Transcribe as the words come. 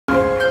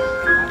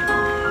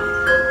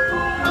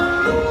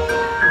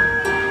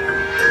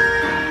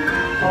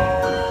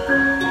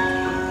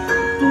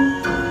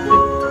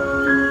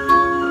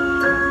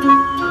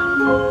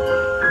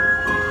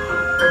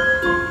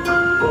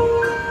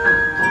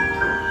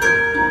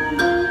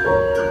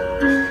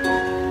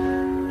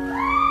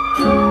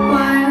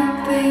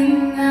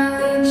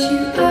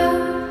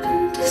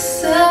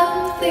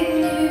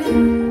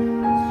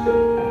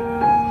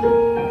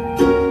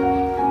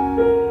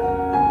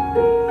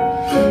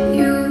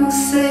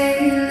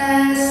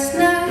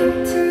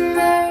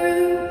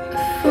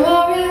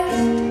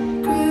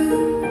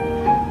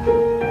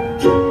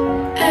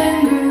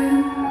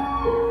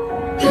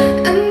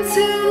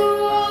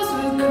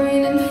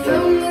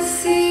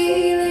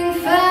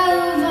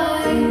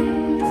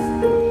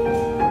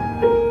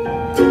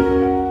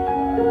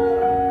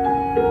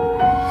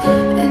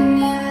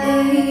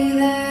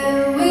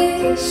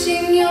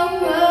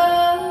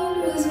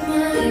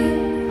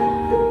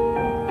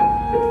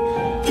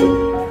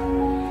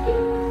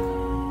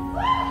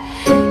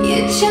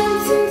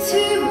jumped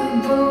into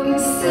a boat and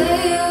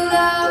sailed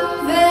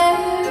out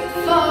very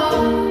far.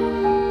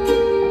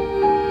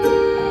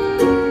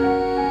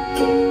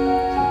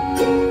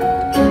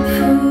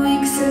 For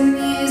weeks and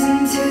years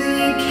until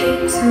you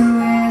came to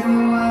where the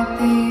wild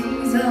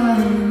things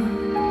are.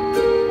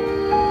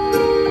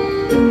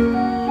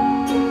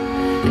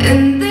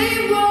 And they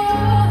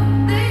roar,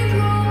 they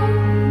roar,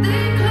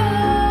 they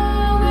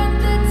claw with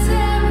their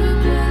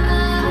terrible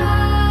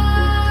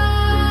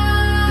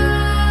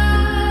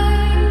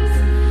eyes.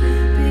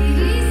 Be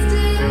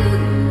still,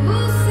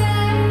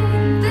 say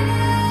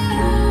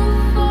they'll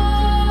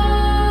fall.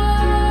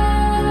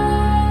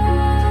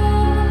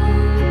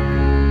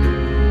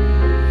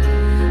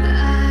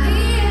 I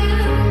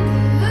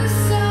am the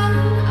sun,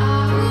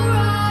 I'll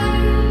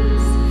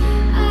rise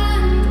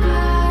and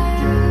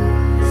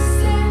I'll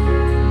set.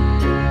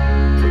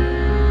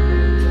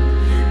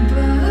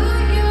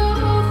 But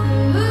you're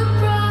the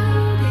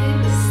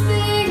brightest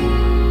thing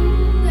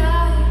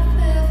I've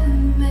ever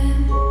met.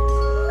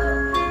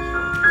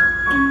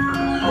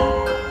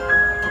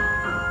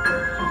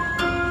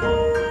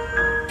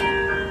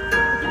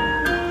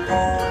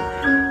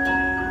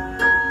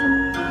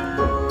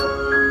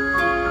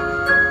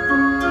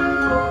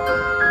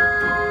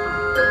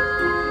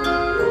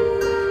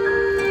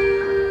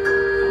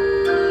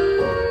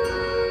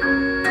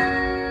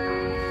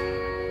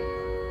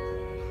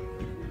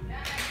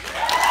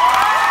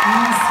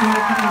 Yes,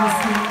 welcome,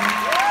 Addison.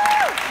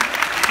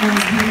 That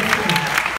was beautiful.